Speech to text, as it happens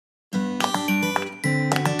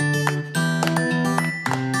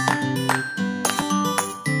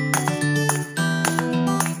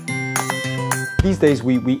These days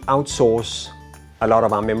we outsource a lot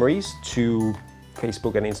of our memories to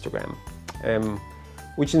Facebook and Instagram,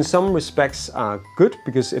 which in some respects are good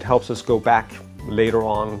because it helps us go back later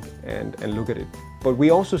on and look at it. But we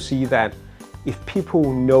also see that if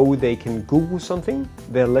people know they can Google something,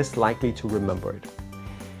 they're less likely to remember it.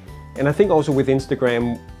 And I think also with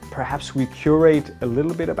Instagram, perhaps we curate a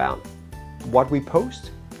little bit about what we post.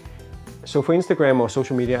 So for Instagram or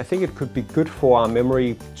social media, I think it could be good for our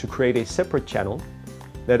memory to create a separate channel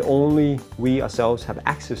that only we ourselves have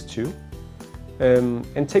access to,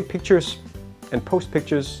 and take pictures and post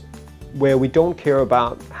pictures where we don't care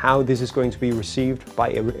about how this is going to be received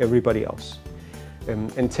by everybody else.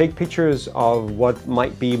 And take pictures of what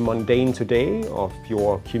might be mundane today, of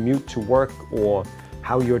your commute to work or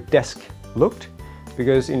how your desk looked,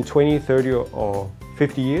 because in 20, 30 or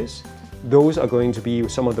 50 years, those are going to be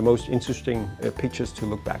some of the most interesting pictures to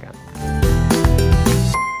look back at.